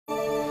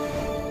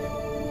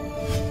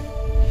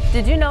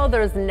Did you know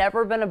there's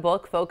never been a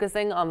book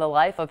focusing on the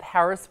life of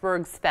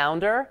Harrisburg's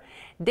founder?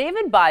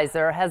 David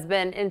Beiser has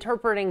been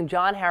interpreting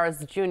John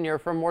Harris Jr.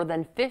 for more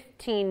than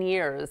 15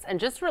 years and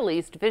just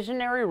released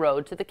Visionary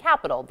Road to the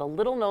Capitol, the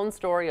little-known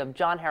story of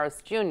John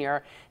Harris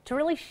Jr., to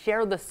really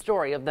share the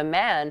story of the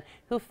man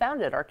who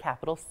founded our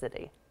capital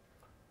city.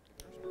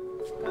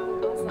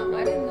 Awesome.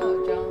 I didn't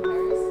know John Harris.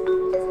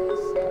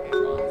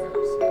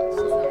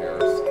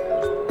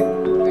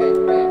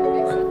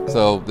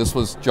 So this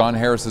was John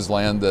Harris's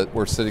land that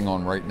we're sitting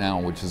on right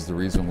now, which is the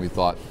reason we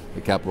thought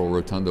the Capitol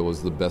Rotunda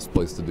was the best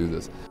place to do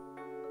this.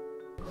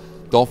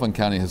 Dauphin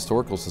County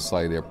Historical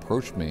Society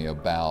approached me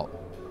about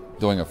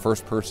doing a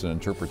first-person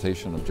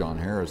interpretation of John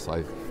Harris.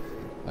 I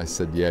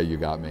said, yeah, you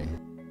got me.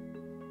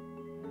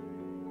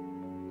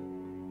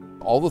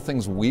 All the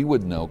things we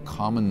would know,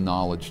 common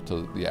knowledge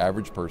to the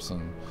average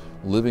person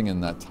living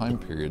in that time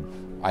period,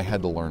 I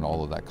had to learn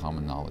all of that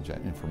common knowledge,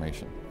 that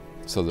information,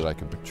 so that I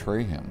could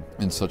portray him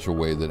in such a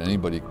way that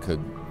anybody could,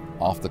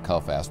 off the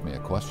cuff, ask me a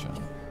question,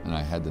 and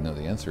I had to know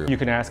the answer. You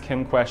can ask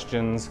him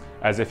questions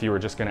as if you were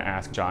just going to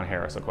ask John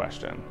Harris a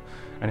question,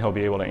 and he'll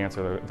be able to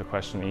answer the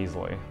question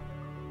easily.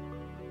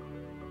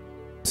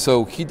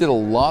 So he did a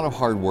lot of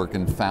hard work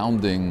in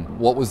founding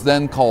what was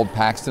then called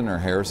Paxton or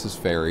Harris's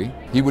Ferry.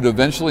 He would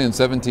eventually in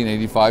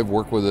 1785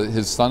 work with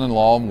his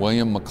son-in-law,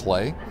 William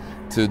McClay,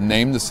 to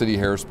name the city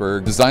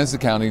Harrisburg, designs the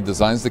county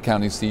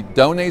seat,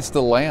 donates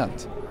the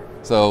land.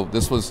 So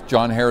this was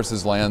John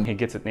Harris's land. He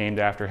gets it named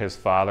after his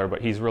father,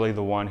 but he's really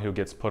the one who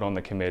gets put on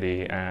the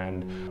committee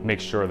and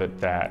makes sure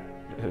that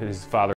his father